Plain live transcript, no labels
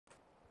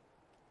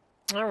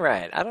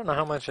Alright, I don't know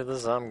how much of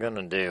this I'm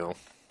gonna do.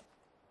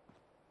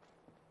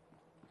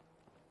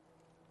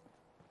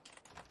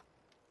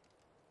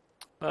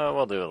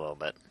 We'll do a little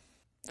bit.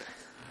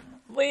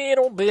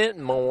 Little bit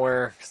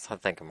more, because I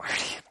think I'm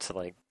already up to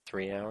like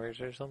 3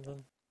 hours or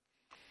something.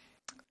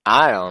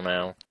 I don't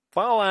know.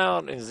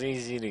 Fallout is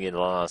easy to get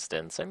lost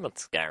in, same with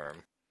Skyrim.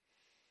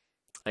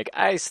 Like,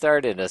 I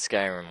started a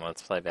Skyrim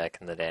Let's Play back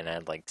in the day and I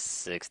had like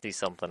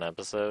 60-something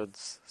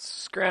episodes.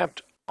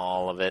 Scrapped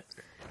all of it.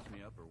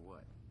 Me up or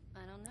what?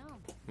 I don't know.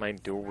 My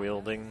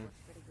dual-wielding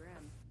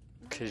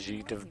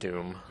Khajiit of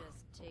Doom.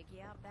 Just take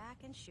you out back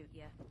and shoot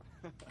you.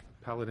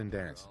 Paladin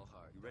dance.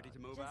 You ready to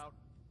move out?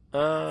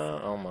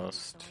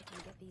 Almost.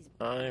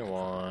 I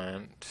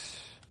want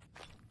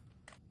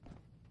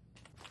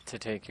to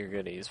take your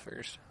goodies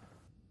first.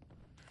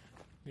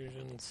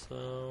 Fusion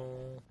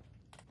cell.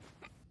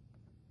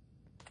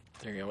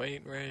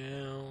 308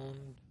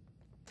 round.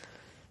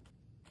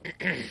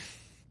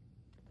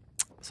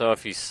 So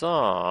if you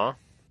saw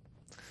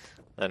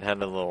that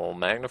had a little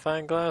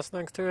magnifying glass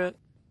next to it,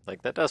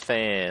 like that dust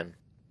fan.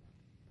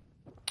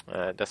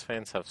 Dust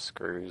fans have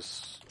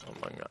screws,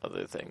 among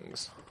other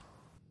things.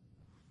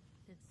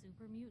 Did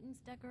super mutants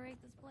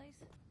decorate this place?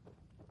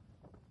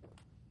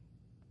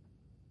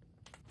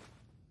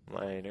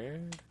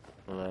 Lighter,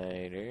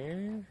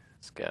 lighter.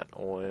 It's got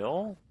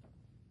oil.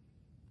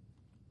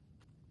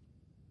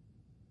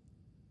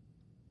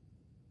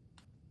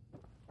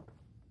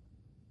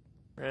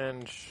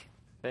 Wrench,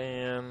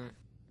 fan,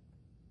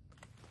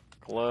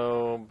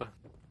 globe.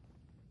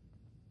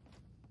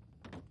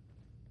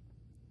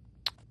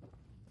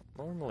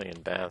 Normally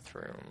in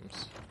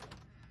bathrooms.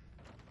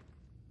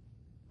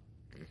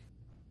 I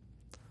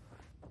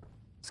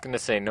was gonna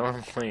say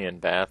normally in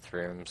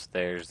bathrooms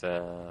there's I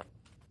don't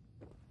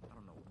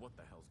know what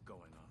the hell's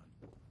going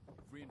on.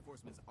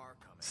 Reinforcements are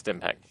coming. stim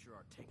pack. They sure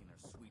are taking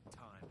their sweet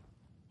time.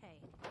 Hey,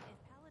 if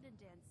Paladin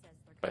Dan says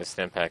they're By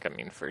stim pack I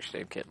mean first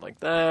aid kit like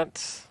that.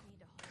 need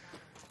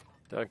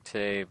to hold Duct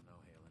tape. No,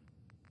 Halen.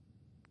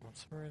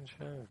 What's the wrench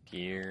have?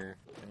 Gear.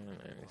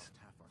 Nice. Lost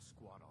half our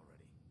squad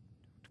already.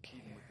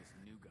 Even with this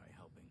new guy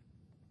helping,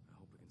 I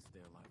hope we can stay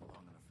alive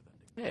long enough for them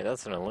to. Hey,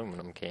 that's an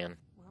aluminum can.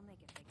 We'll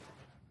make it, big guy.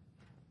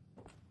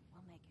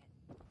 We'll make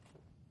it.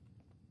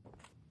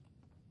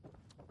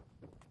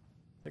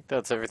 I think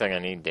that's everything I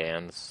need,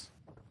 Dan's.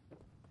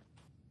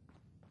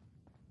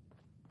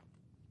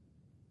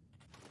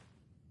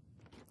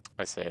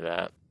 I say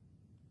that.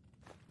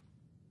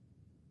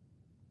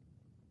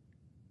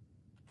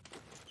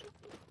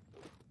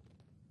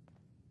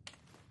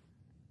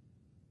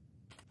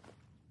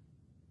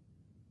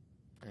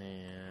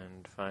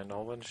 And find a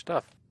whole bunch of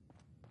stuff.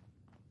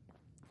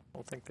 I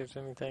don't think there's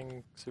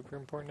anything super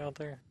important out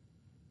there.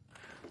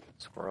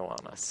 Squirrel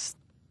on a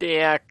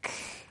stick.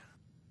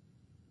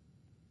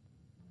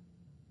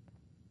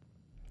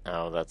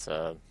 Oh, that's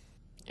a...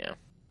 yeah.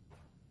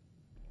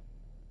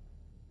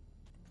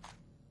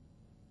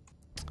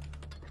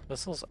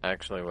 Missiles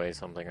actually weigh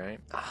something, right?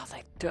 Oh,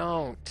 they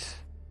don't!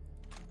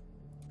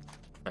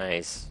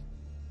 Nice.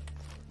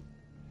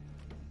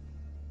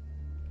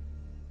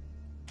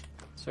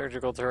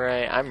 Surgical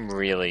terrain. I'm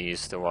really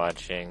used to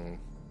watching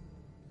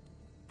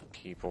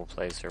people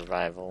play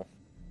survival.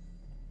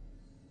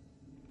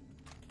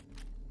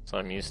 So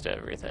I'm used to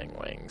everything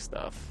weighing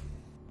stuff.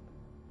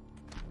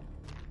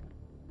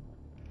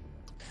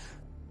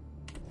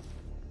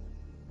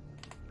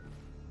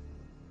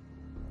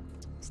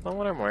 It's not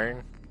what I'm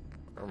wearing.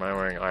 Or am I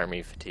wearing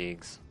army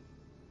fatigues?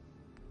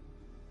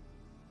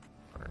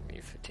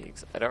 Army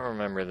fatigues. I don't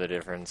remember the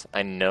difference.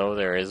 I know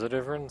there is a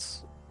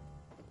difference.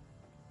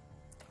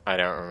 I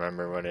don't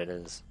remember what it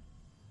is.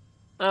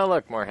 Oh,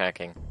 look, more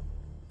hacking.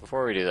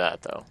 Before we do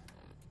that, though.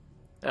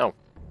 Oh.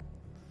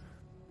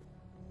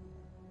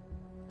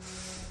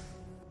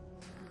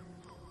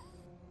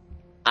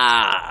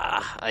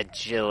 Ah,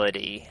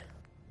 agility.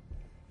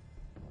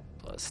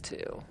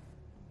 +2.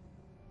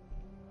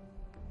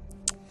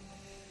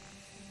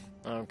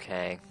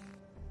 Okay.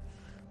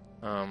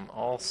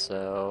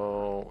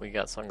 Also, we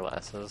got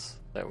sunglasses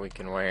that we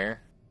can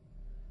wear.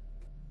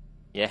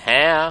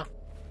 Yeah!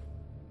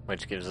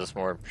 Which gives us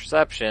more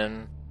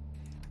perception.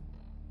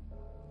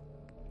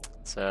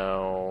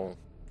 So,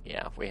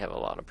 yeah, we have a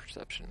lot of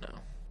perception now.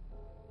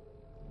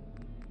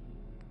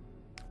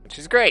 Which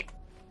is great!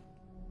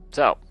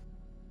 So,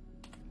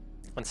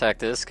 let's hack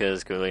this,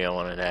 because Coolio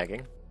wanted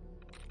hacking.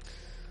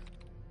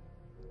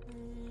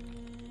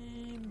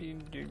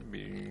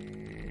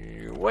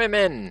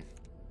 Women!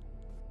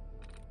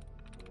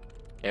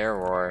 Air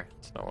war.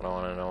 It's not what I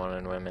want to know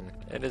in women.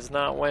 It is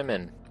not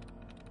women.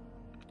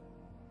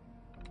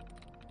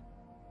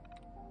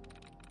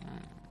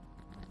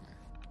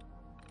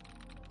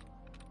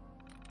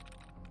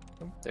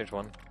 Oh, there's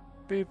one.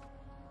 Beep.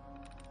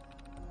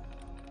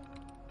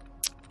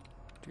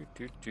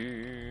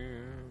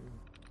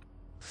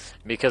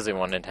 Because they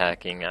wanted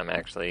hacking, I'm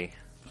actually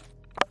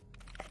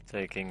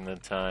taking the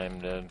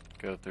time to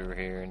go through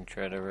here and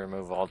try to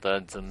remove all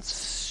duds and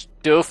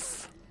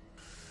stuff.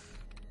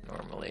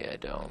 Normally I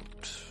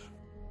don't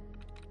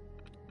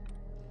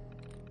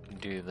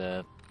do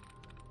that.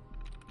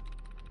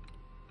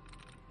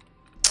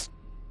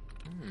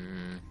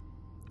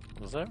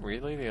 Was that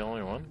really the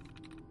only one?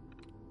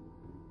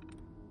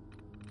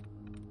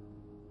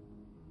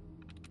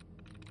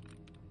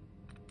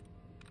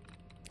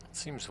 It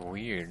seems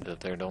weird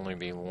that there'd only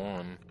be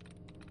one.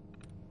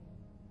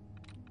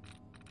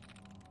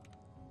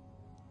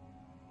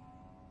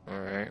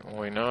 Alright, well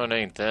we know it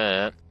ain't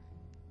that.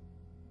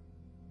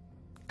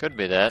 Could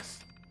be that.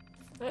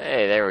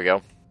 Hey, there we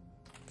go.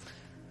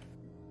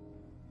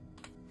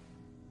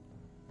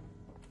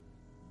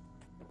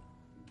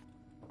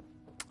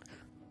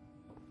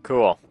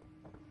 Cool.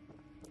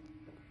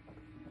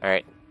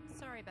 Alright.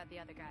 Sorry about the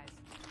other guys.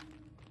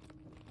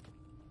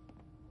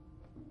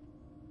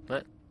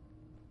 What?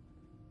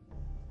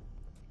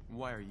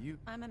 Why are you?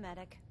 I'm a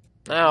medic.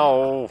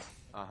 No.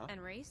 Uh-huh.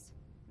 And Reese?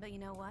 But you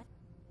know what?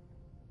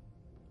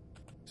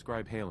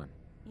 Scribe Halen.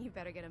 You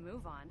better get a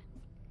move on.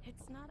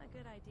 It's not a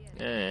good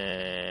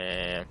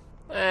idea.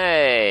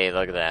 Hey,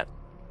 look at that.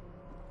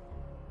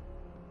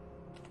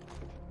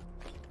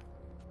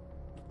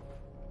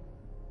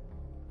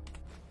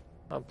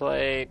 A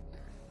plate.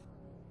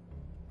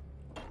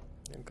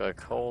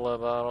 Coca-Cola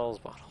bottles.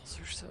 Bottles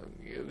are so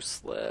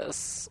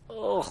useless.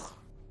 Ugh.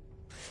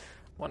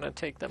 Want to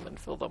take them and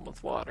fill them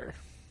with water.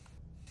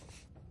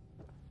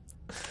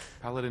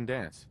 Paladin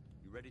dance.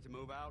 You ready to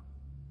move out?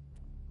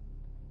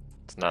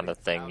 It's not a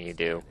thing you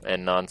do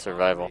in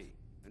non-survival.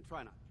 And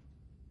try not.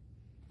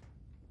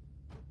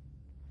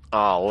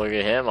 Oh, look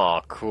at him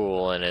all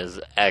cool in his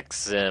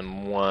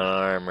XM1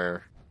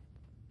 armor.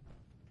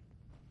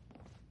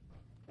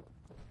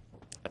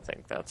 I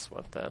think that's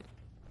what that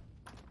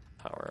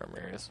power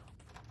armor is.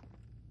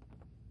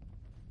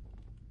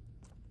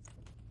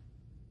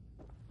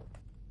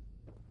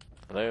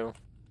 Hello?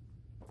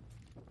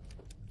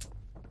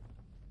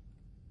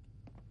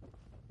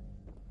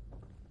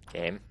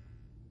 Game?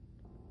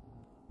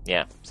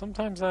 Yeah,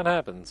 sometimes that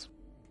happens.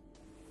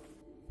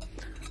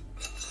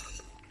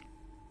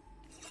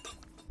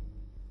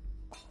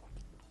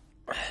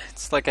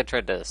 It's like I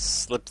tried to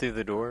slip through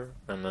the door,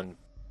 and then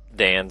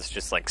Dan's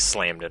just like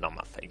slammed it on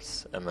my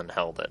face, and then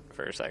held it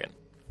for a second.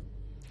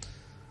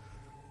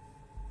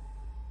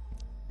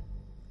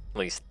 At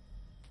least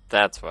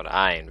that's what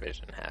I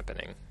envision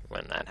happening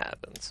when that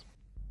happens.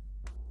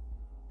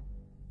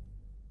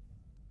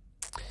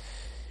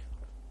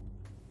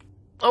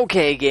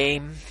 Okay,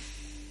 game.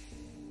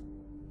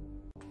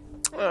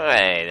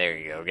 Hey, there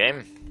you go,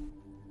 game.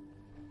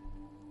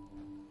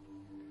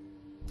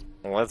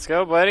 Let's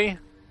go, buddy.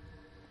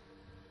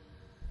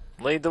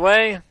 Lead the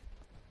way.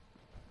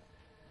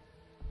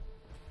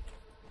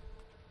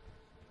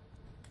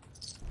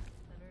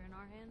 Better in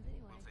our hands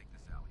anyway. We'll take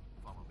this alley.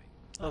 Follow me.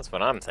 That's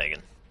what I'm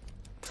thinking.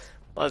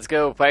 Let's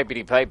go,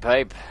 pipety pipe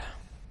pipe.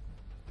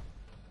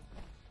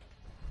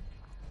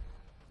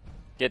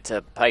 Get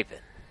to piping.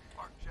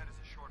 Arcjet is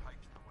a short hike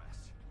to the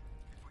west.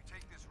 If we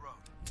take this road,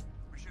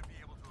 we should be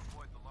able to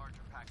avoid the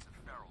larger packs of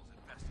ferals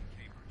infesting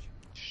Cambridge.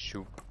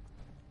 Shoot.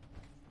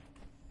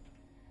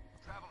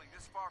 Traveling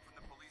this far from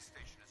the police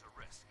station is a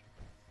risk.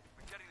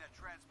 But getting that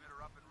transmitter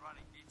up and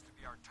running needs to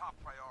be our top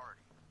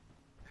priority.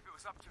 If it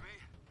was up to me,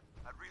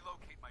 I'd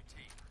relocate my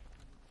team.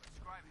 But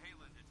Scribe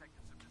Halen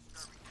detected some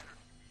disturbing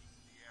energy readings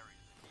in the area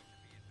that need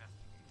to be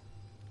investigated.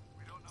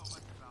 We don't know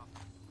much about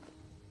them,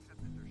 except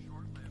that they're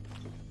short-lived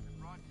and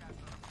broadcast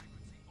on a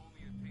frequency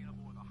only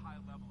attainable with a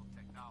high level of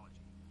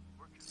technology.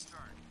 We're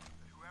concerned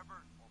that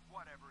whoever or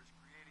whatever is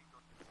creating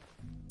those...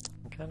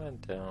 I kinda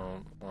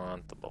don't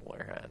want the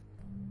bowler hat.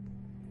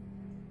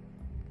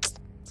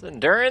 It's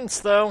endurance,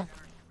 though. energy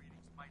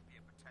readings might be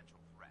a potential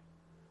threat.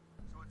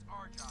 So it's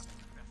our job to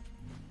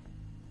investigate.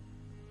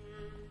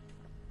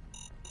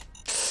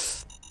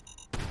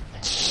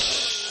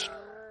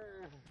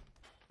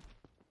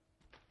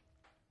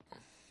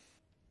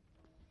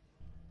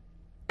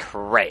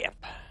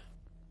 Crap.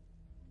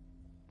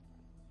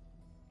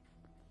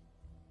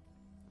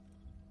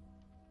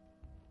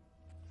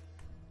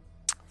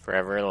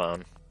 Forever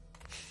alone.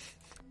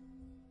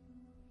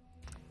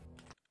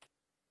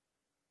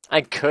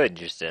 I could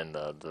just end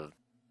the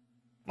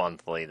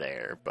monthly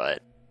there,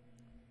 but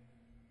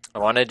I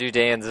want to do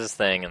Dan's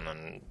thing, and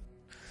then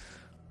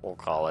we'll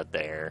call it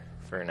there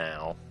for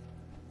now.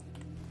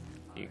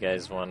 You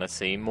guys want to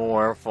see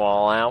more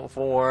Fallout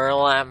 4?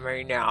 Let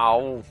me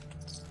know.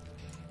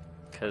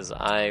 Because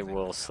I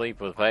will sleep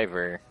with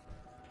Piper.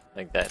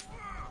 Like that.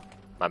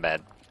 My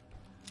bad.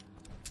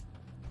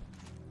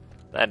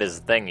 That is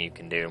a thing you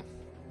can do.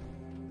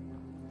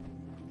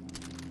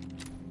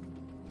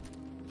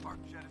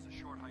 Arcjet is a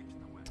short hike to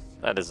the west.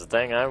 That is a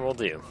thing I will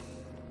do.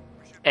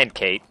 We should And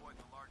Kate. avoid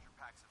the larger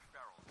packs of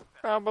ferals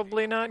infesting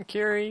Probably not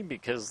Curie,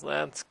 because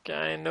that's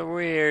kinda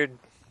weird.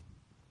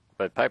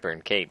 But Piper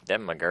and Kate,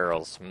 them my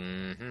girls.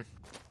 Mm-hmm.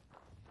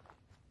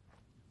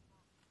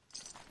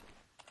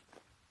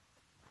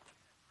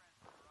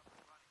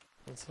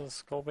 What's this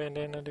skull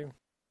bandana do?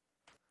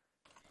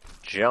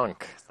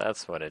 Junk,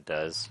 that's what it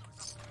does.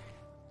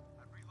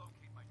 I'd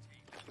relocate my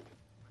team.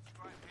 But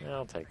Scribe Yeah,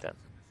 I'll take that.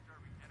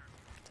 disturbing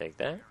energy Take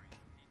that. need to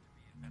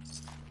be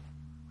investigated.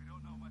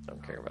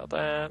 Don't care about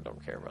that.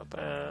 Don't care about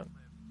that.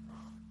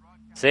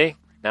 See?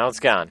 Now it's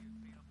gone.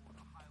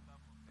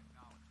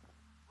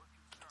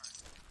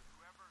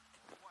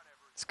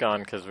 It's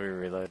gone because we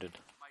reloaded.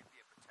 Might be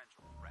a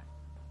potential threat.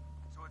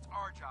 So it's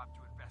our job to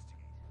investigate.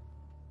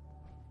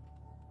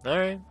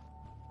 Alright.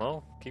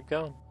 Well, keep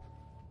going.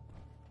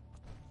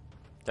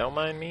 Don't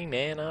mind me,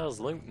 man. I was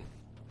looting.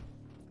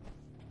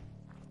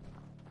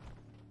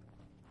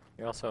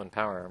 You're also in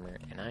power armor,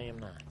 and I am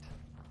not.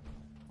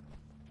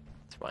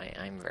 That's why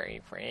I'm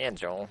very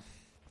fragile.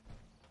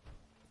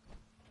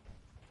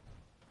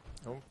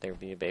 Oh, there'd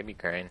be a baby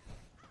crying.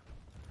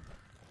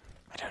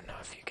 I don't know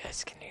if you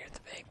guys can hear the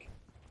baby.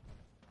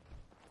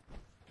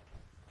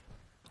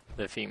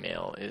 The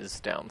female is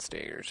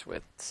downstairs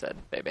with said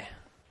baby.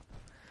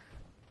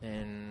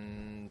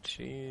 And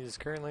she's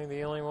currently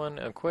the only one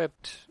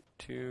equipped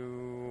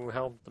to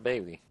help the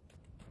baby.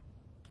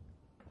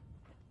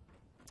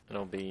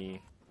 It'll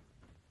be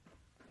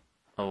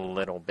a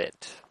little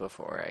bit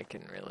before I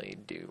can really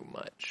do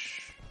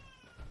much.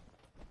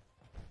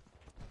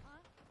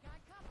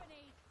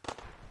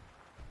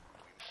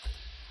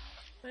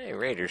 Hey,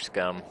 Raider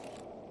scum.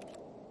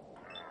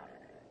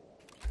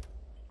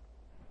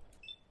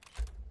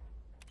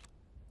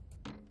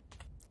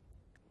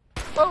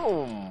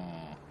 Boom!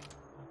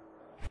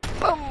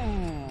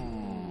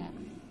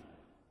 Boom!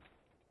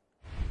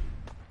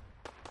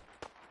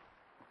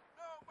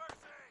 No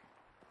mercy!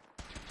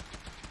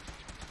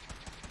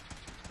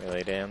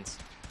 Really, Dance?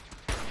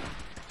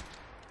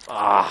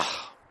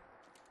 Ah!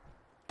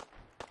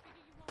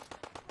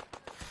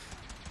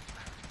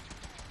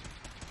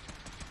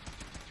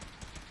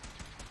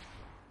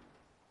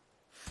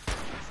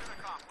 Mission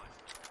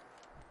accomplished.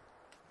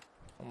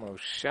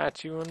 Almost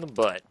shot you in the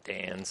butt,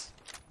 Dans.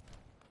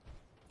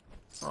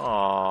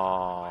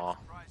 Aww.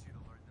 Surprise you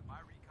to learn that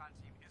my recon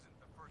team isn't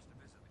the first to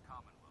visit the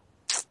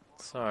Commonwealth.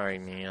 Sorry,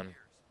 man.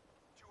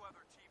 Two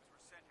other teams were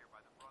sent here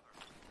by the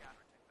Brotherhood to gather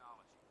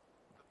technology.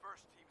 The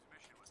first team's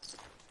mission was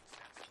successful.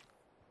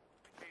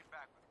 They came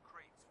back with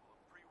crates full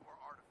of pre-war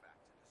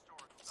artifacts and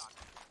historical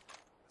documents.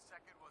 The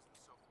second wasn't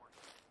so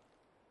fortunate.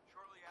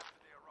 Shortly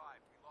after they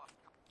arrived, we lost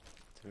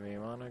Do we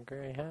want a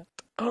gray hat?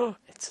 Oh,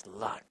 it's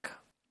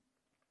luck.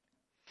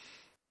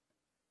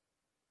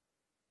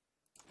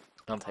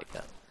 I'll take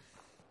that.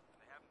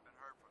 They haven't been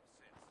heard from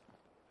since.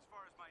 As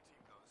far as my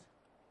team goes,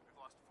 we've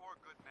lost 4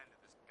 good men to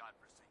this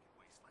godforsaken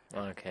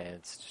wasteland. Okay,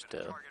 it's just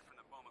Been a a... target from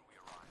the moment we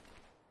arrived.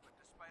 But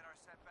despite our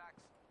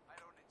setbacks, I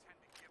don't intend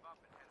to give up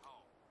and head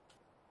home,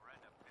 or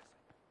end up missing.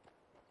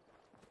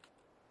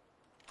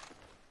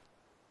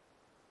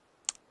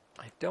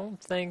 I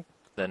don't think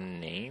the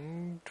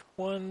named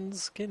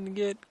ones can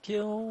get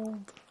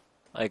killed.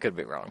 I could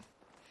be wrong.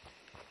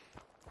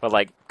 But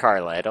like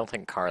Carla, I don't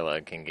think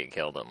Carla can get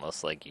killed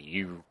unless like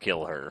you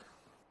kill her.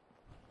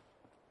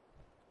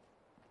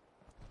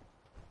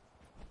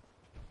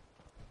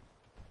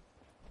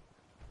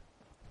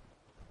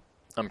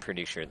 I'm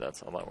pretty sure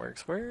that's how that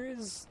works. Where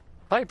is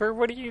Piper?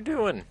 What are you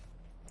doing?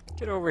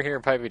 Get over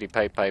here, pipety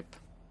pipe pipe.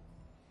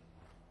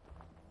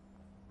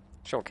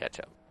 She'll catch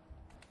up.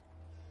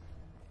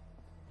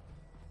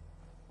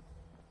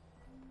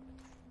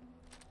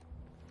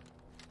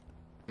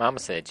 Mama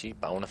said she's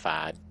bona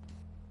fide.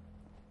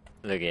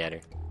 Look at her.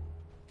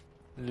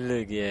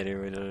 Look at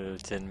her with a little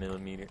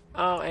 10mm.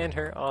 Oh, and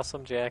her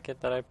awesome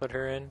jacket that I put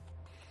her in. And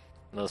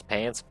those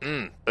pants.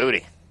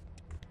 Booty.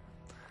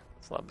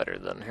 It's a lot better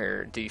than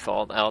her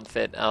default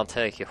outfit, I'll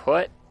tell you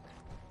what.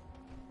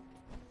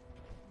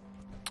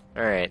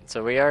 Alright,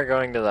 so we are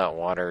going to that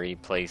watery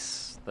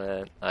place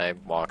that I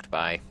walked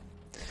by.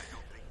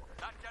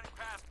 Not getting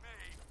past me.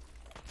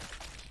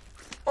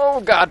 Oh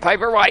god,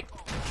 Piper White!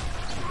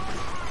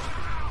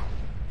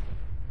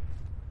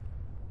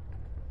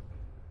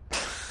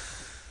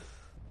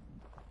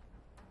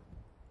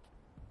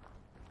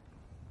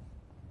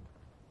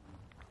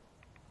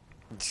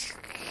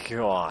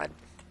 God.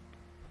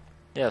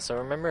 Yeah, so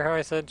remember how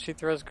I said she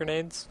throws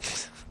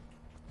grenades?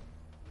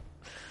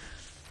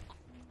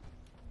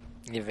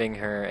 Giving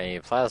her a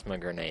plasma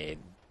grenade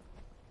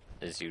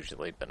is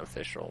usually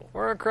beneficial.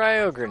 Or a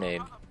cryo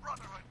grenade. On the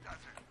Brotherhood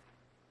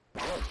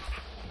desert.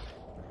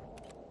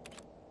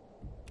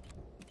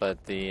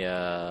 But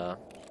the,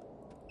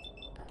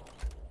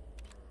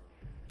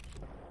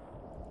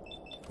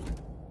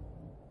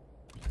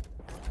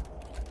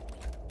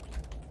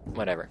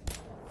 whatever.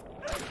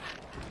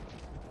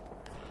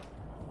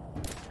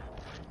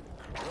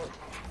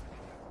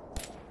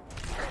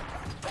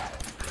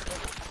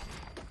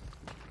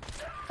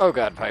 Oh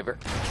god, Piper.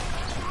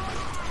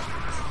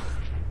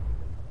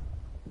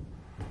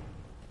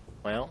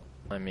 Well,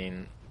 I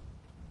mean,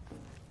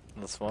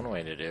 that's one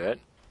way to do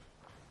it.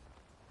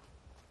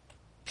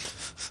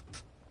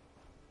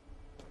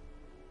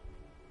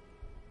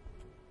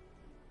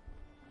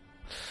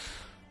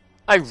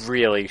 I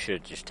really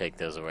should just take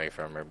those away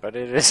from her, but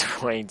it is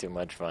way too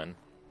much fun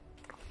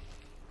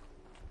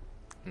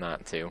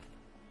not to.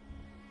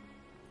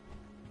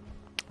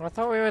 I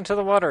thought we went to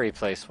the watery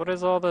place. What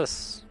is all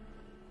this?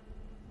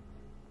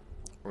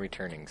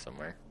 Returning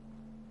somewhere.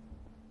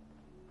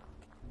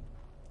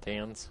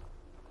 Dan's.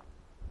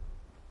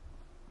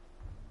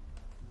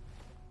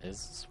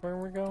 Is this where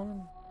we're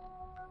going?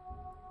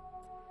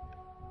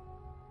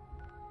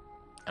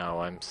 Oh,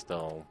 I'm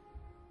still...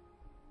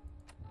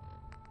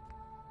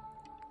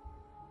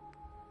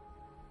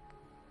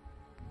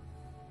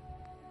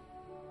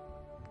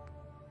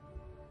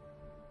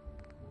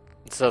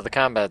 So the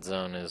combat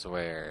zone is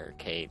where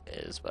Kate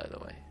is, by the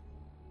way.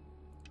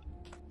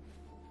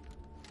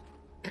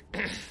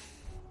 There it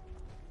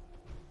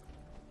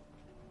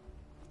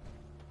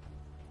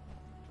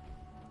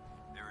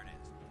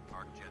is.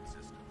 Arcjet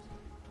systems.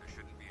 There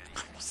shouldn't be any.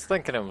 I was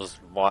thinking it was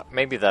what?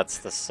 Maybe that's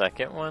the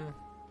second one.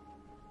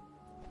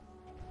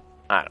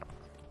 I don't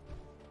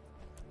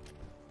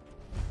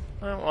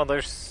know. Well,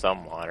 there's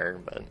some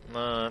water, but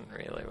not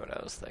really what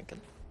I was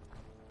thinking.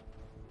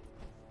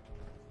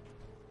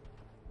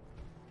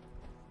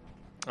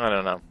 I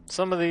don't know.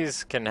 Some of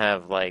these can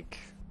have like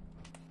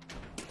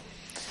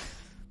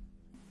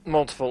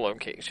multiple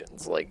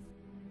locations, like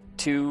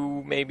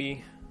two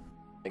maybe,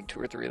 like 2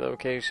 or 3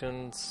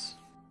 locations.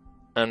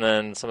 And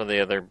then some of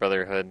the other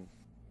Brotherhood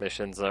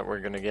missions that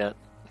we're gonna get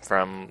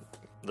from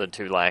the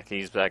 2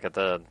 lackeys back at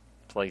the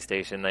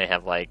PlayStation, they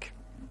have like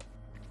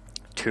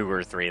 2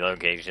 or 3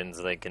 locations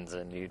they can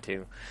send you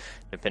to,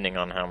 depending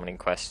on how many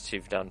quests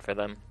you've done for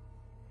them.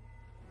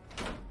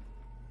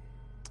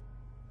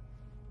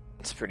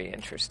 It's pretty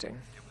interesting.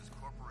 It was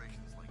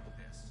corporations like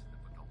this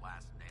that put the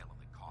last nail in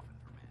the coffin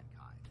for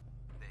mankind.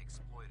 They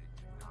exploited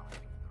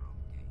technology for their own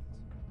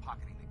gains,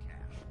 pocketing the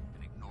cash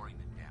and ignoring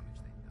the damage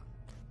they've done.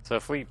 So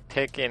if we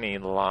pick any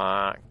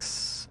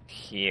locks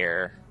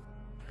here,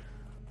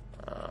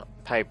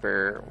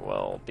 Piper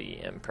will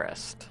be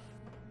impressed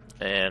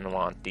and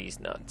want these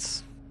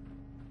nuts.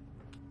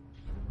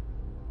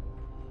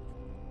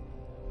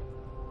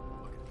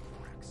 Look at these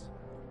wrecks.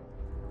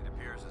 It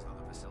appears as though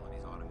the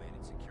facility's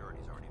automated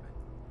security's already been.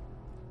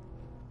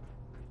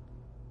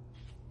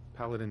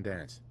 Paladin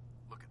Dance.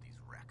 Look at these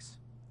wrecks.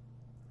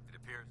 It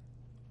appears.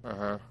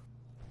 Uh-huh.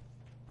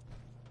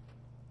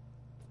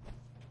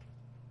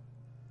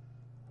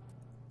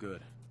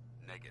 Good.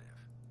 Negative.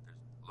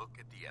 Look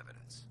at the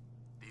evidence.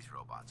 These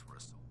robots were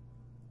assaulted.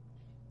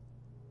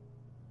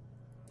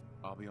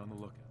 I'll be on the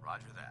lookout.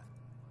 Roger that.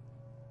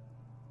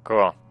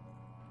 Cool.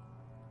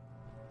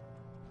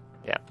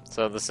 Yeah,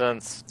 so the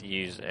Suns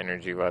use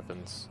energy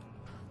weapons.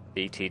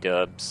 BT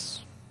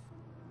dubs.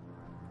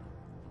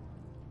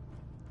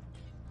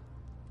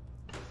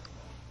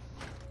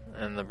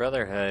 And the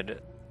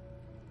Brotherhood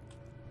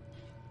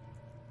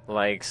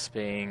likes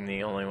being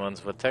the only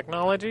ones with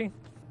technology.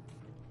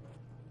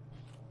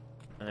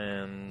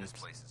 And This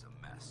place is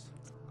a mess,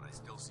 but I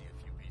still see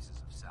a few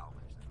pieces of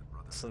salvage that the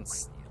brothers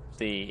since might use.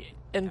 the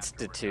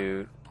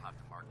Institute We'll have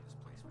to mark this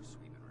place for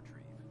sweep and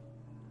retrieve.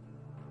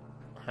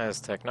 has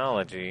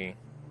technology,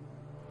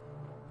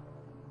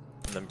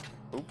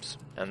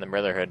 and the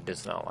Brotherhood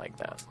does not like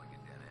that. Looks like a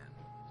dead end.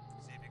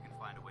 See if you can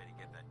find a way to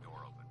get that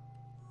door open.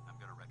 I'm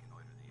gonna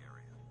reconnoiter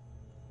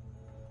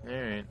the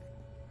area. Alright.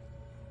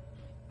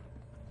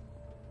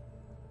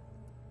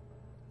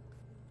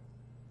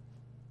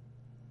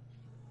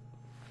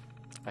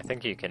 I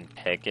think you can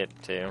pick it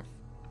too.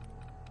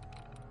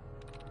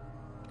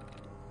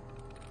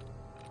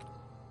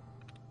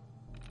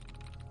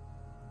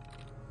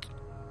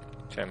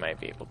 Which I might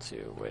be able to,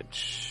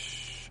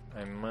 which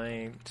I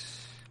might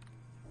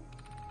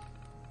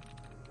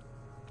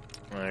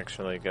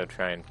actually go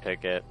try and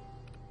pick it.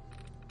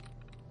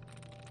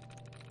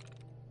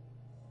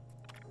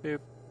 Boop.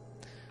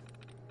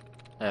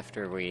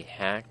 After we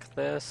hack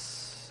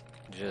this,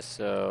 just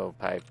so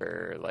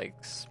Piper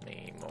likes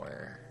me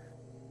more.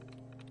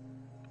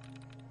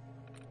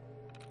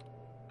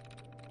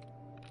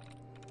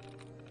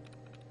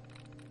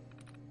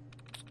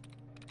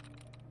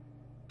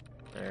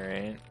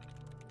 Alright.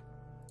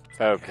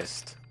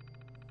 Focused.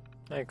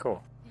 Hey,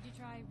 cool. Did you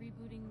try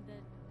rebooting the...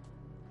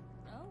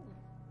 Oh,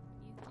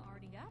 you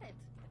already got it.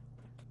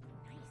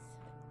 Nice.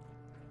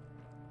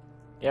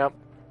 Yep.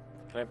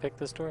 Can I pick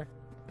this door?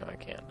 No, I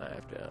can't. I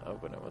have to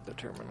open it with the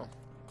terminal.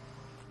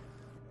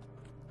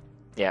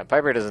 Yeah,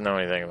 Piper doesn't know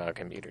anything about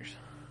computers.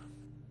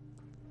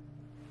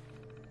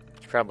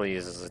 She probably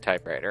uses a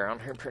typewriter on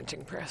her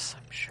printing press,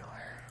 I'm sure.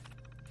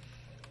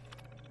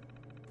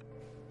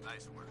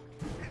 Nice work.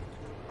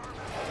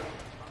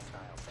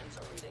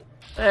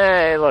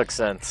 Hey, look,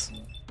 Sense.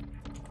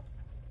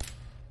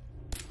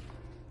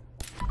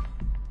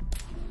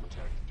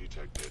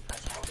 Detected.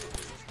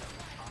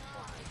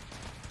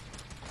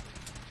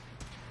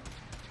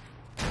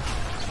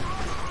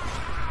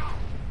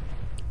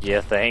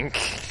 You think?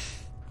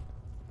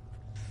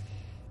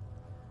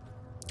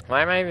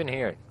 Why am I even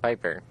here?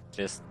 Piper,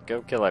 just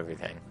go kill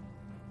everything.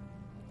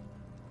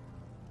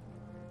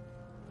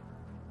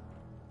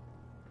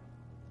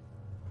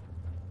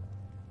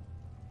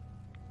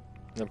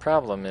 The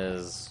problem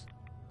is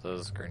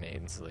those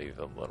grenades leave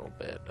a little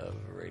bit of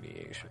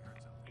radiation.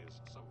 Is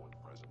someone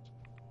present?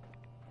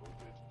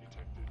 Movement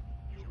detected.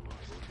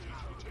 Curious.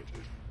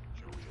 Detected.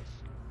 Curious.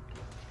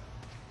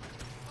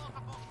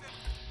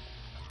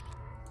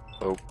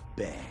 Oh.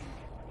 Bang.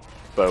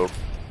 Boom.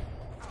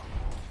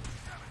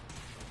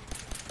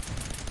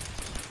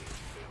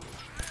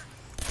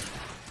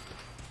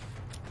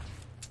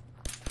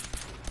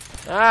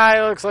 Ah,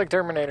 he looks like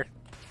Terminator.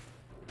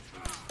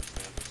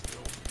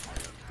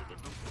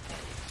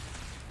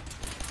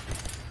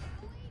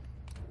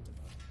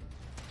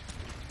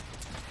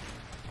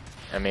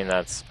 I mean,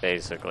 that's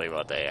basically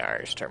what they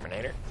are, is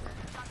Terminator.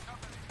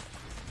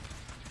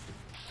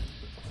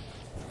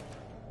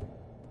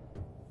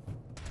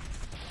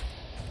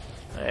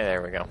 Hey,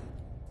 there we go.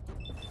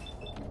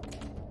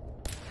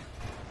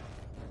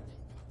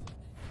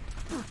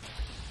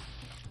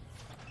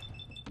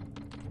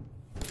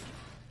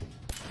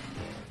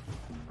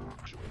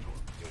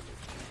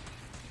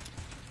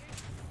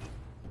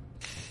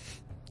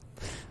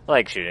 I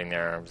like shooting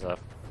their arms up.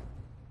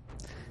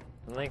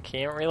 And they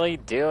can't really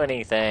do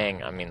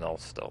anything. I mean, they'll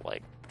still,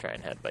 like, try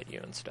and headbutt you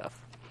and stuff.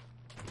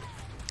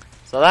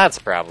 So that's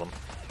a problem.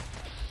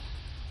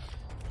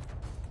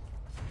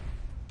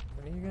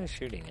 What are you guys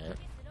shooting at?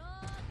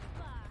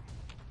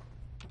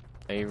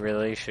 Are you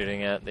really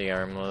shooting at the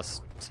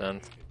armless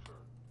synth?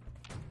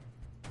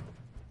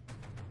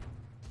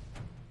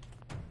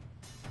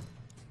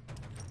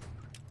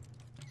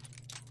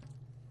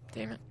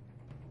 Damn it.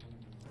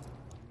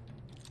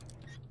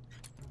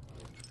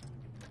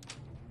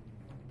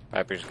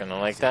 Piper's gonna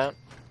like that.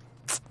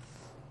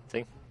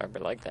 See? Piper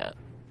like that.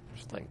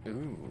 Just like,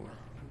 ooh.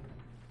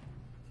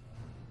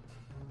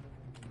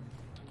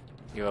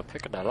 You a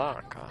pick of the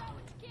lock.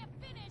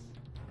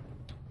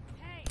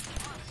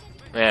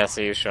 Yeah,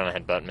 see, you're trying to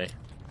headbutt me.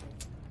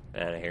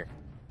 Get out of here.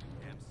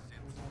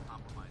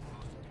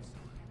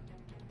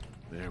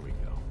 There we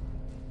go.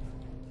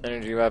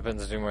 Energy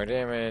weapons do more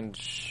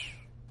damage.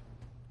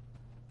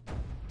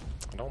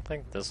 I don't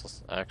think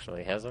this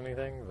actually has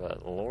anything,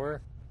 but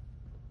lore.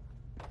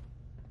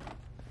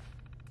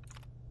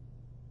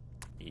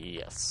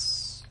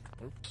 Yes.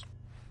 Oops.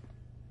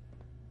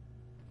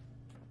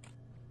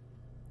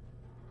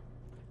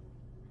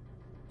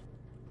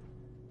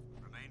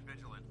 Remain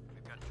vigilant.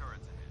 We've got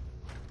turrets ahead.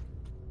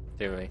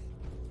 Do we?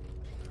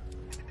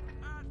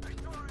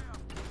 Victoria!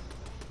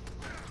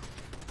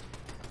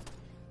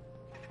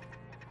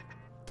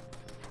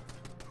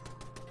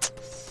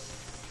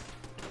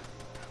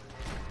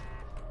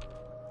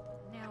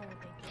 Now what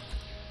they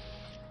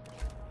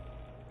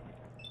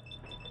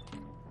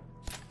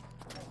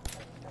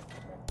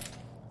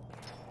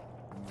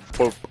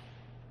Boop.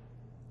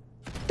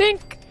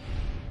 Dink!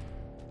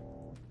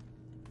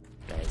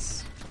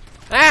 Nice.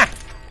 Ah!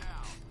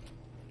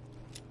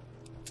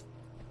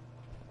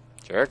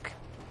 Jerk.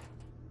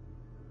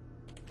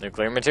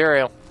 Nuclear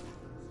material.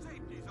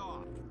 Safety's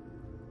off.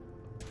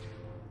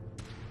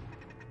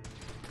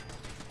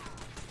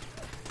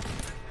 Send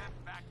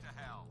them back to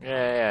hell.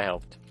 Yeah, I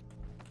helped.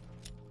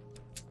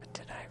 But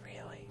did I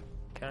really?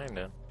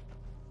 Kinda.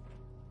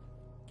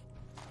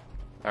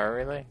 Power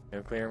relay?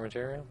 Nuclear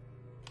material?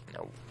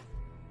 No.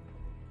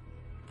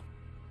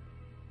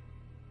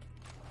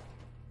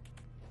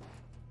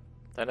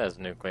 That has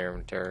nuclear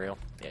material.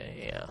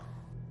 Yeah.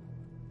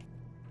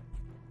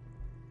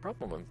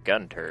 Problem with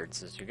gun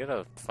turrets is you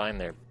gotta find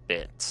their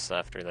bits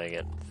after they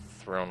get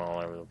thrown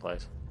all over the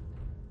place.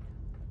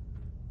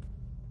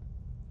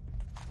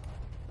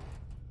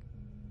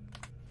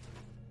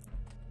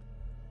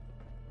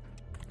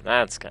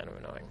 That's kind of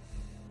annoying.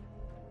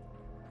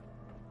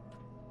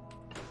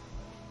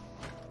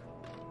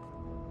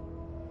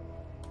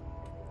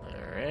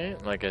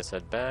 Alright, like I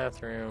said,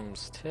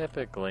 bathrooms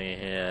typically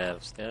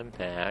have stim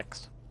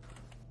packs.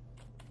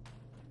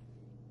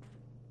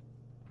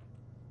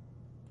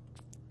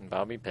 And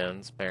bobby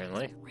pins,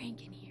 apparently.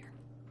 rank in here.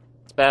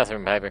 It's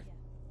bathroom, Piper.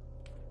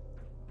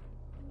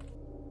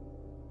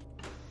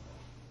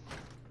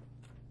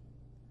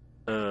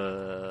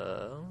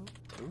 Ooh.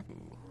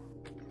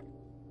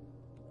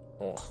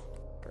 Oh,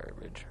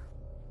 garbage.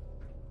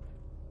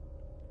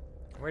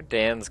 Where'd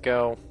Dan's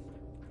go?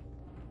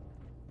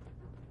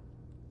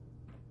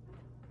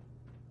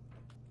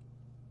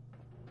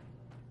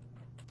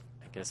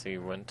 I guess he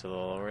went to the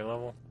lower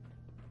level.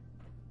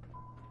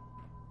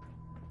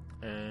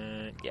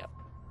 Yeah.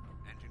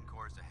 Engine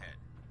cores ahead.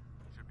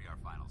 Should be our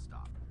final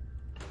stop.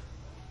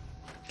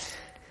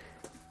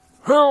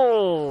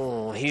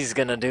 Oh, he's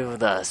gonna do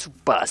the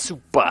super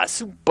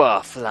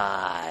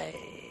fly.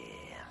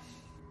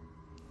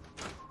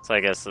 So I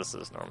guess this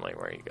is normally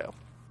where you go.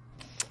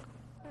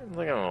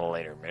 Look at a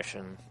later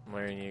mission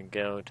where you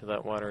go to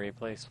that watery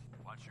place.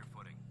 Watch your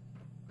footing.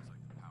 Looks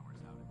like the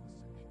power's out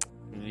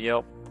in this section.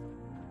 Yep.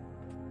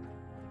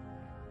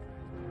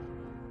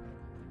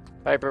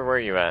 Piper, where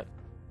you at? Looks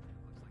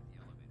like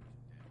the elevators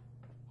are dead.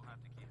 We'll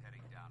have to keep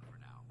heading down for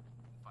now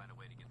and find a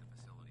way to get the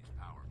facility's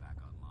power back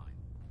online.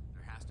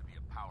 There has to be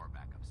a power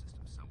backup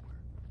system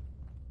somewhere.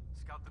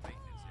 Scout the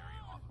maintenance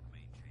area off of the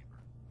main chamber.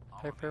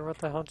 Piper, what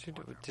the hell did you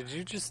do? Did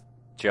you just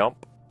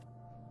jump?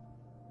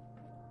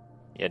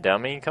 You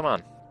dummy, come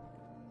on.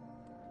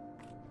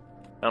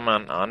 Come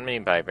on me,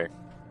 Piper.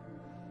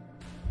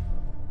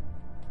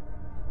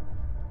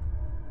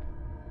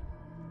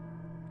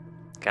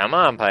 Come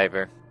on,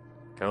 Piper.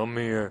 Come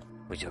here.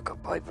 Who's your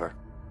good Piper?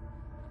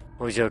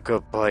 Who's your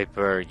good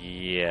Piper?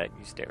 Yeah,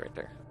 you stay right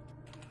there.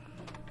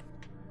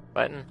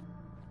 Button.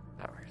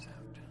 Power's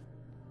out.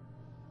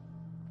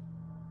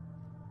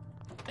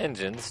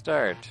 Engine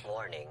start.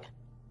 Warning.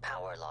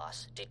 Power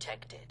loss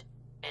detected.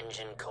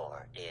 Engine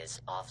core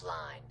is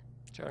offline.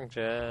 Junk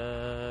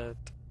jet.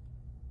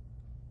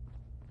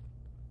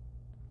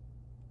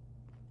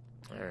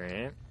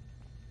 Alright.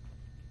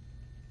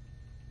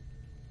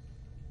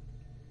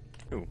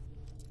 Ooh.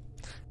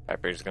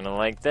 Piper's gonna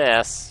like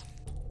this.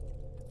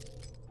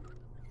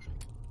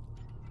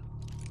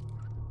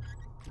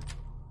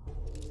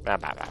 Bah,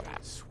 bah, bah, bah.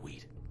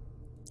 Sweet.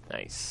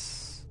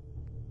 Nice.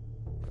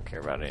 Don't care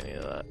about any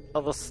of that.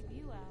 Oh, this.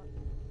 You out.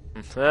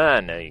 Ah,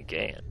 no, you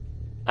can't.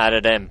 Out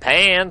of them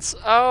pants.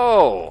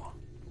 Oh!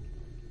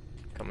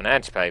 Coming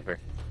at you, Piper.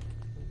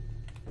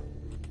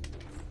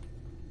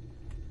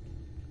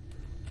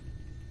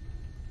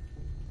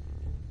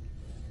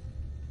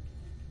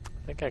 I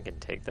think I can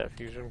take that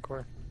fusion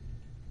core.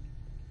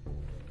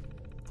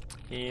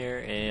 Here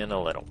in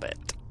a little bit.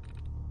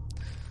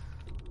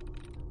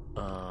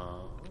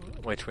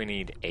 Which we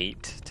need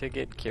 8 to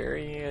get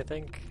carry, I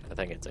think. I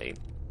think it's 8.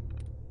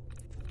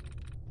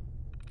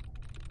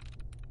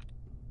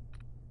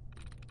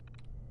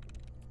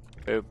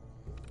 Boop.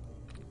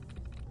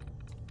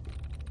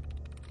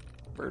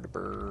 Bird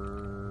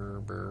burr,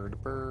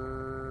 bird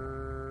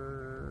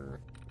burr.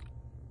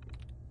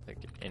 Take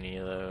any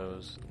of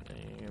those.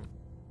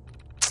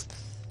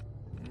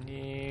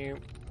 Nope.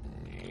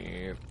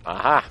 Nope.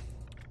 Aha!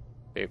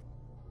 Boop.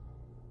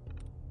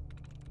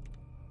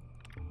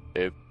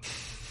 Boop.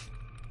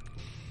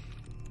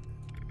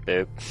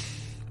 Boop.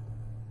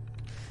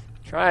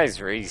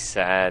 Tries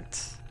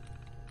reset.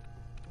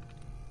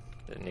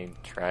 Didn't need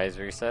tries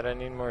reset, I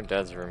need more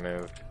duds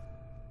removed.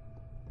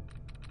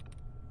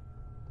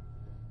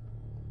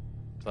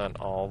 Is that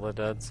all the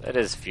duds? It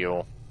is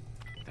fuel.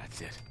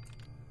 That's it.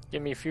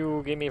 Give me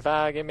fuel, give me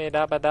fire, give me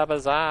dabba dabba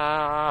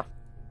za.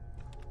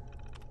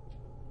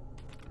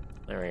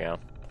 There we go.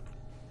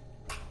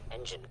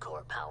 Engine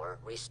core power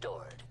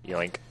restored.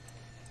 Yoink.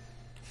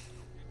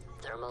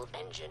 Thermal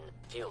engine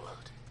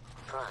fueled.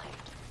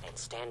 Primed and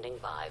standing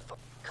by for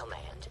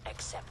command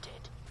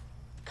accepted.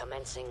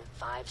 Commencing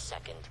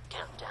 5-second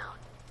countdown.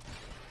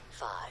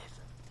 5.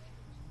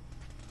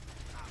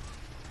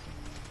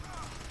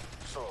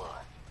 4.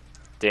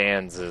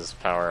 Dan's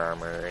power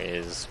armor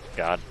is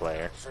God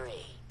Player. 3.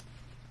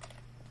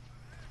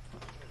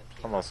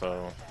 I'm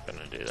also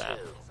gonna do that.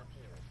 2.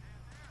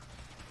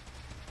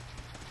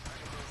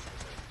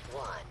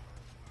 1.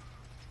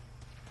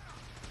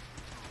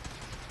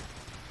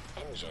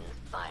 Engine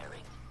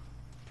firing.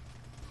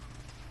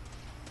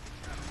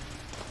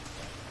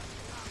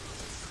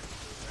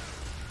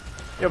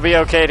 You'll be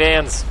okay,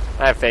 Dans.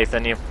 I have faith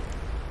in you.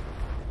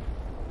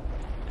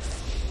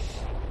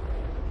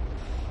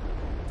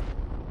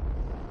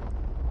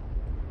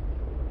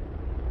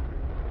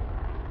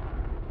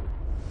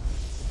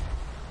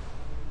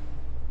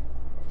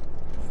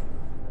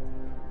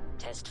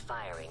 Test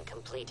firing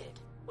completed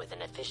with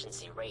an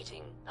efficiency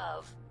rating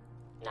of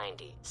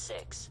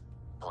 96.7%.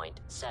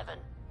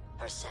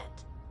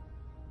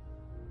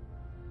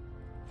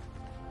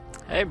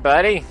 Hey,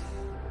 buddy.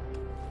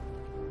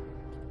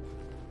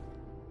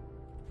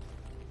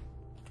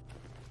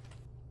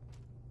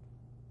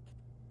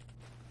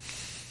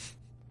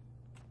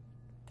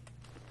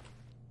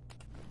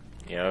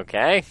 You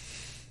okay?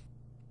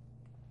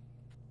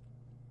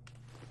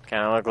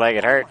 Kinda look like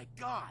it hurt. Oh my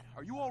god,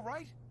 are you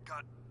alright?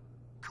 Got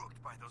cooked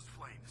by those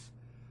flames.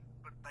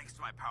 But thanks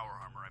to my power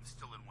armor, I'm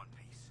still in one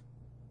piece.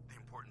 The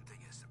important thing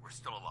is that we're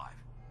still alive.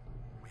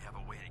 We have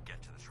a way to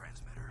get to the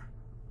transmitter.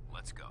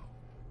 Let's go.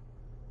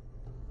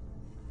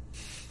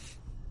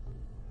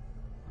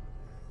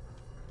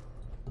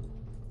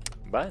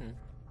 Button.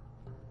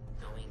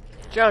 Going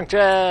now. Junk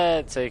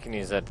jet! So you can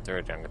use that to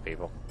throw junk at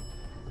people.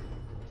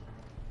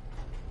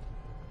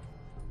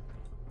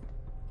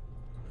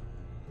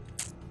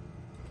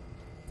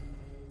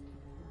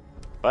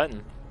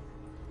 Button.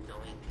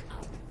 Going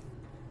up.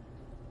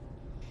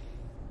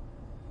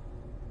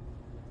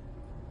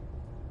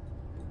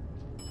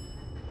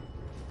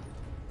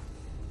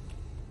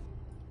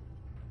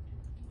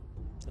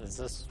 Is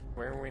this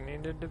where we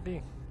needed to be?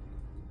 It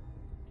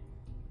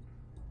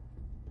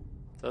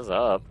says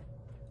up.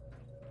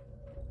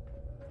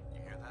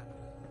 You hear that?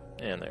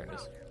 And there it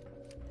is.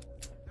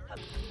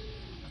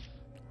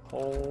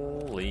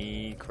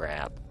 Holy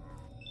crap.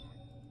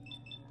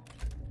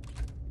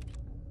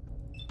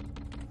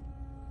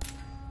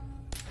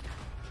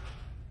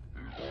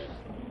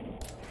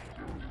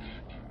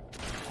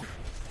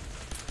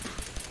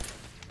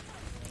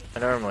 I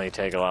normally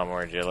take a lot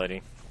more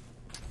agility.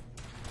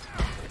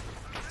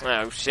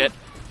 Oh shit.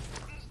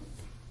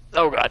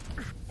 Oh god.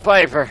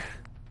 Piper!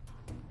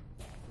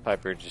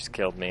 Piper just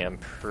killed me, I'm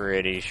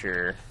pretty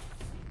sure.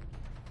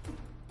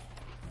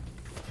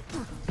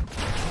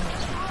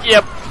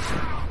 Yep!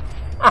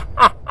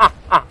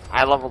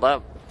 I leveled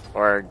up.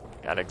 Or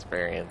got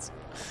experience.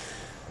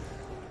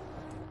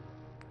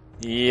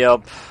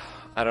 Yep.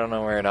 I don't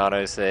know where it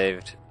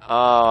auto-saved.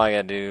 Oh, I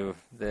gotta do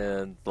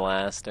the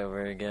blast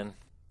over again.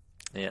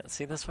 Yeah,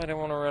 see, that's why I didn't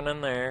want to run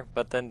in there.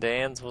 But then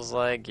Dan's was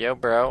like, yo,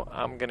 bro,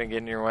 I'm gonna get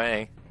in your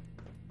way.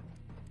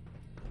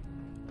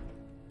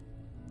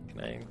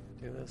 Can I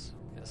do this?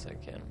 Yes, I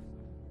can.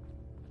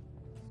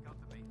 Scout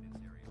the maintenance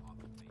area off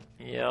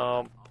the main. Yup.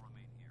 I'll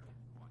remain here to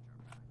watch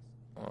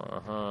our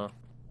backs. Uh-huh.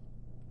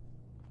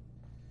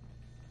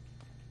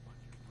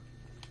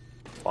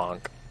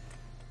 Bonk.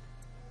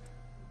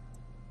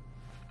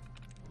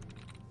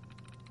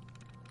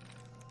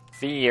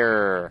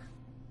 Fear.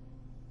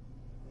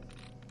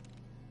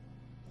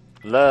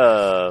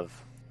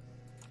 Love.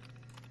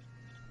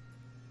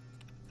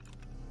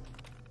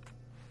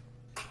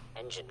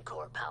 Engine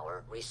core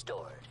power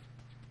restored.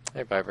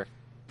 Hey, Piper.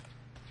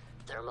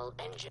 Thermal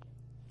engine.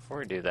 Before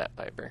we do that,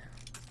 Piper.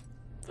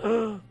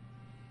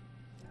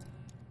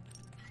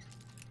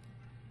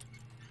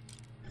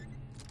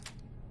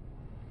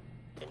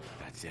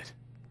 That's it.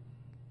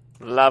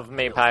 Love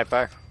me,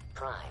 Piper.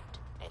 Primed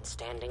and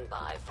standing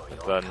by for your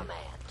Then-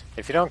 command.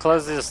 If you don't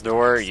close this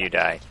door, you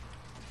die.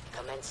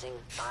 Commencing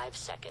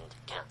 5-second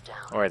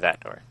countdown. Or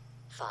that door.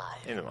 5,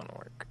 Either one will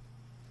work.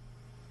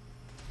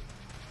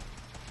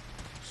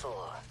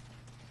 4,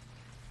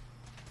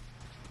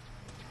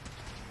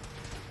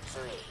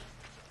 3,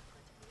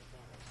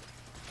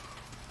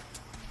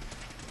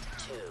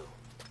 2,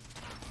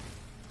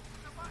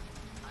 1.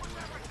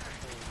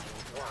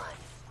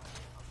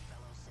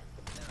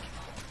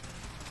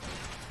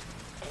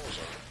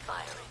 Engine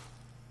firing.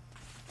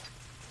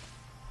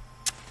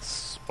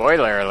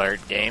 Spoiler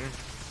alert, game.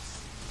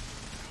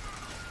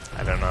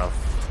 I don't know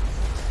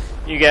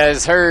if you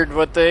guys heard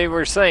what they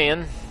were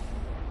saying.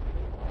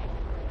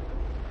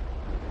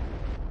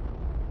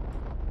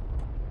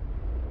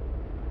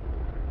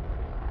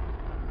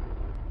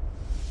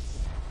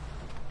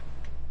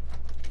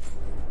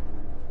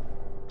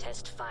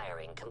 Test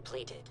firing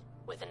completed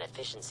with an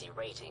efficiency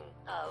rating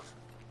of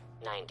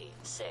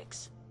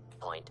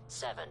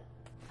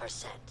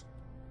 96.7%.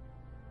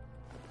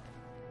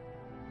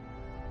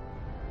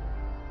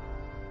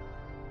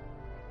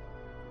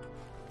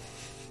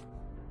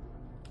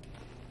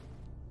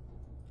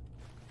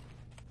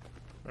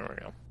 There we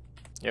go.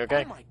 You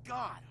okay? Oh my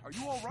god, are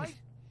you alright?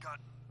 Got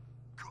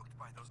cooked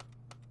by those.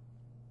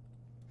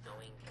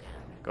 Going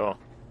down. Cool.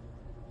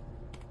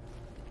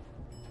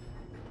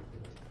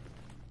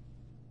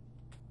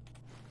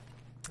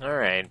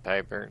 Alright,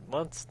 Piper.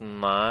 Let's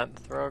not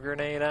throw a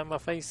grenade at my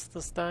face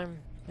this time.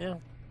 Yeah.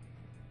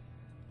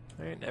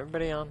 Alright,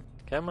 everybody on.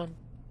 Come on.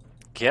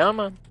 Come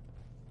on.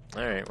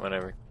 Alright,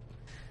 whatever.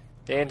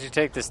 Dan, you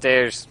take the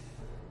stairs.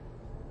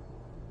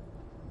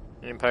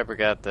 Me and Piper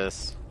got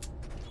this.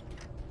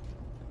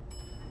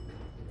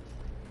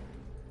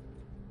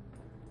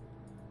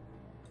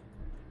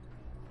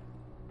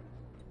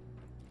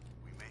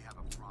 We may have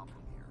a problem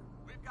here.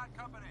 We've got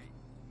company.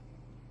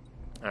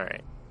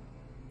 Alright.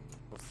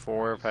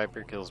 Before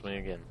Piper kills me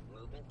again.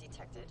 Movement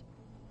detected.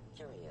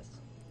 Curious.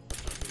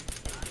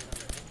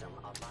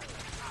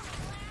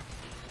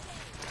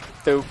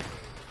 Dope.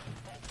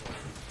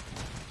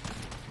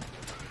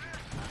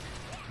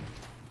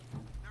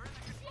 They're in the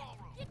control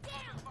room. Get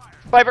down! Fire.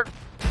 Piper!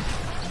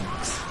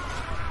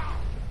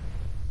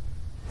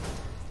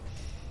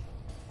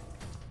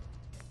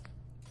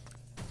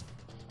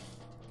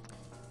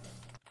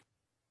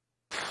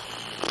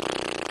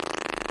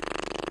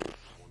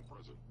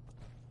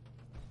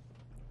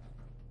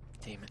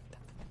 Damn it. They're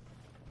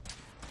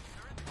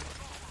in the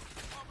control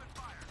room. Open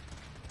fire.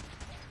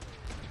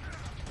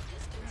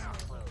 Distance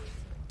closed.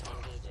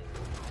 Engaging.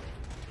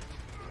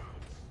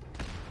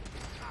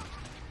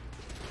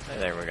 Hey,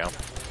 there we go. Wish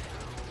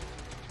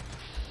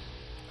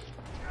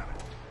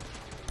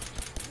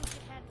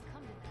it had to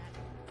come to that.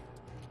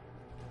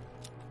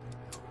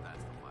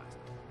 That's the blast.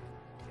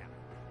 Damn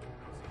it. I don't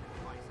see the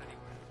device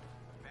anywhere.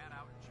 Fan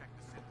out and check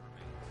the synth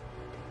remains.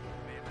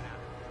 May have been out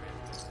of the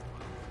transmitter as well.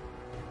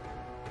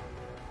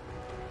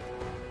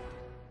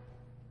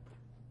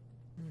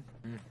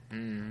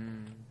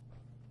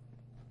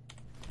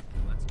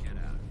 Let's get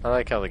out of I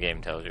like how the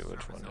game tells you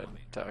which one to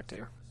talk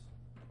to.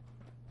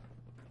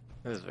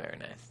 This is very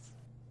nice.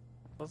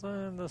 Was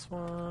I in this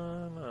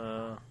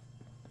one?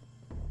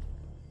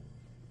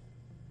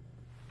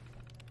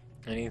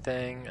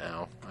 Anything?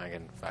 Oh, I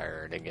can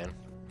fire it again.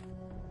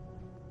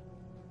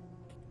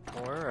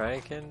 Or I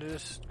can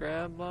just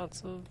grab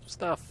lots of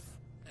stuff.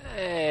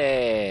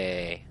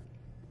 Hey!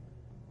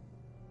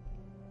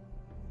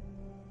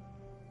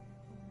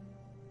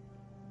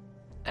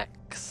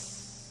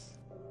 X.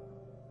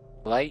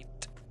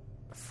 Light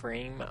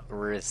frame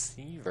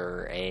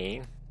receiver,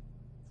 A.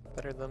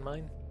 Better than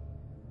mine.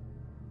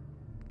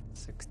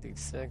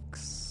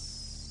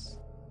 66.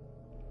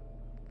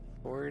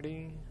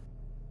 40.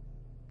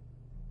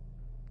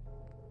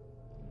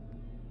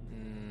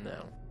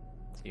 No.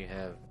 Do you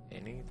have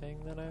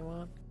anything that I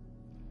want?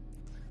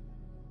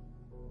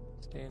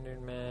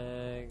 Standard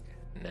mag.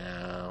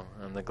 No.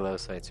 And the glow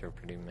sights are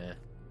pretty meh.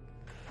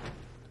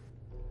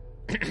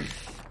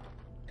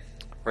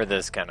 For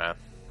this kind of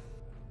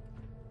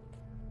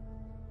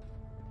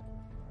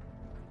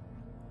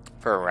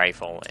For a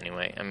rifle,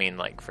 anyway. I mean,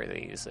 like, for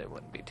these, it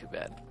wouldn't be too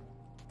bad.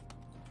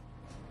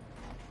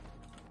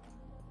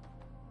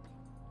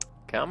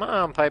 Come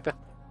on, Piper.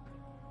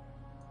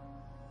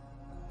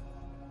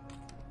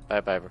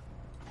 Bye, Piper.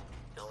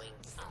 Going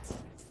up.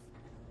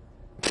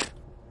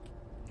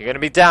 You're gonna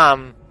be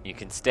dumb. You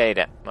can stay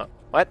down.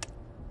 What?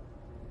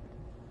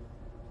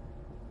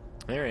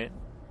 Alright.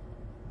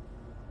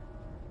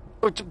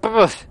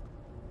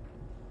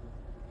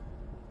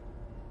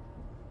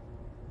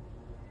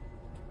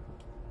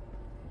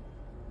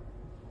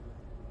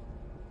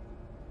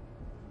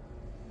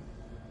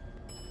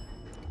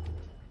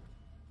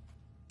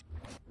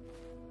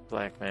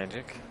 Black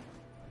magic.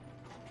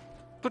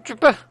 The bunker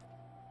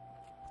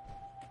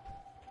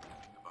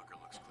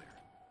looks clear.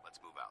 Let's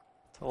move out.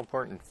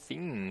 Teleporting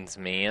fiends,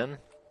 man.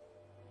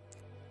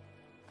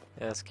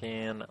 Gas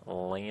can,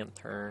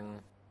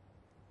 lantern.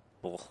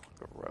 Ugh,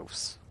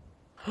 gross.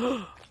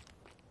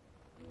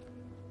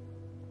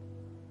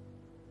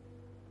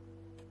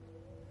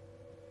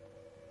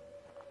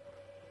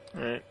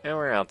 Alright, now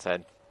we're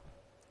outside.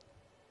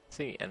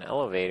 See, an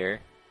elevator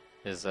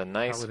is a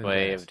nice Paladin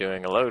way gas. of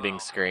doing a loading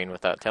screen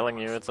without telling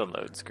you it's a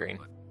load screen.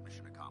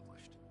 Mission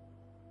accomplished.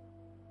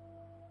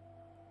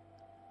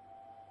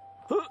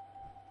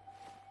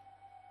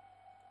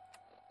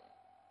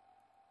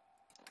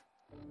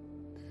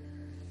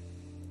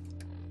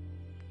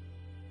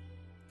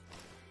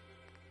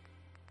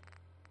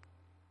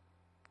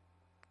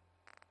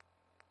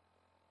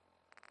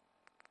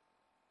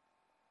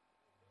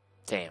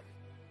 Damn.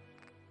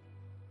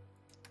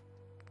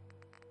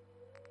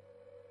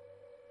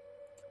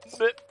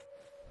 Blip.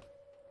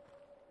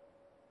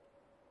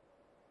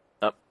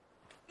 Up.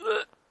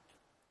 Blip.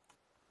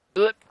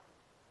 Blip.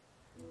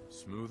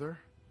 Smoother?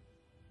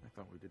 I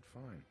thought we did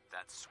fine.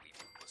 That sweep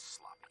was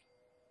sloppy.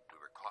 We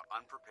were caught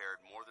unprepared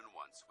more than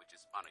once, which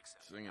is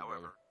unacceptable. Sing it,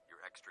 However, brother. your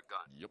extra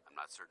gun, Yep. I'm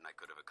not certain I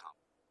could have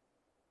accomplished.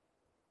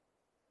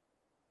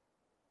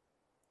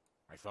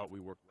 I thought we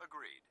were...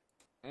 Agreed.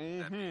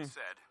 That being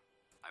said,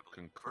 I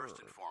believe Concur.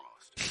 first and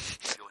foremost,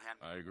 you'll hand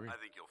I agree. I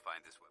think you'll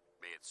find this weapon.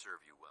 May it serve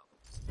you well.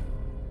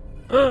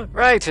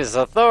 Righteous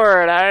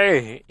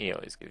authority! He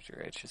always gives you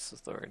righteous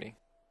authority.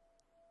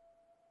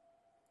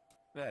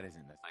 That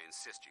isn't necessary. I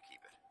insist you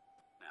keep it.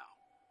 Now,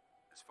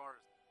 as far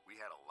as we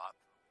had a lot,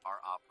 our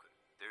op could.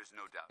 There's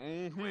no doubt.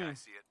 The way I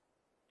see it,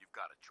 you've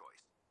got a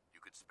choice. You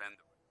could spend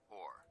the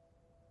or.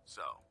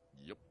 So,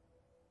 Yep.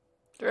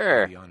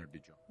 Sure. Be honored to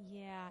join.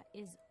 Yeah,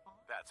 is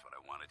that's what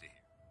I wanted to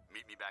hear.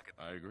 Meet me back at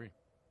I agree.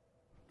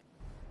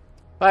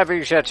 Piper,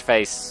 you shut your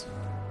face.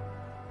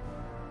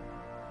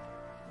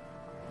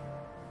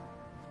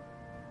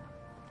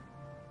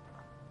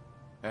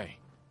 Hey.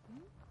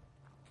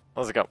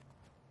 Let's go.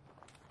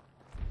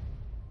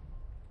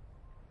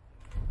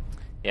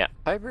 Yeah,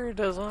 Piper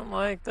doesn't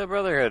like the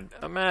Brotherhood.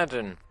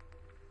 Imagine.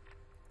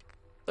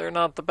 They're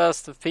not the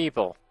best of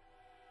people.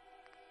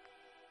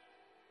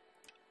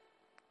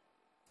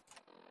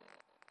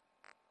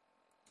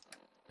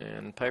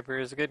 And Piper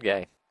is a good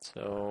guy.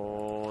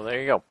 So, there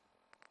you go.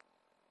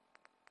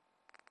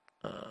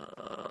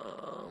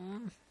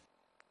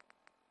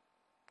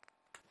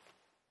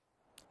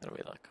 How do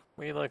we look?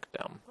 We look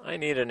dumb. I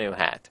need a new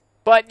hat.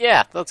 But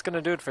yeah, that's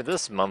gonna do it for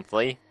this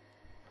monthly.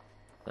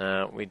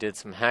 We did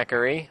some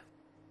hackery.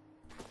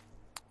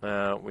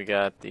 We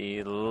got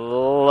the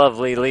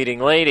lovely leading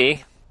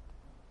lady.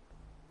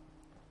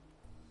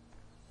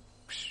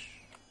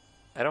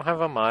 I don't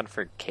have a mod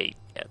for Kate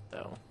yet,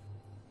 though.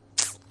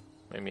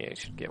 Maybe I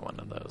should get one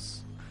of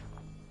those.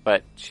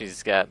 But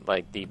she's got,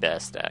 like, the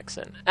best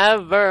accent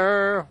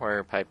ever!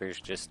 Where Piper's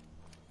just...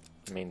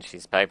 I mean,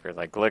 she's Piper.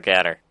 Like, look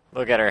at her.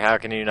 Look at her. How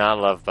can you not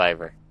love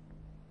Piper?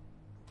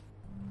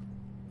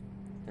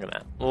 Look at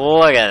that.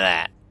 Look at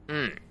that.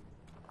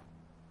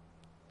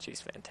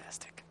 She's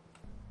fantastic.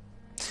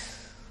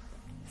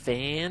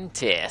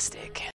 Fantastic.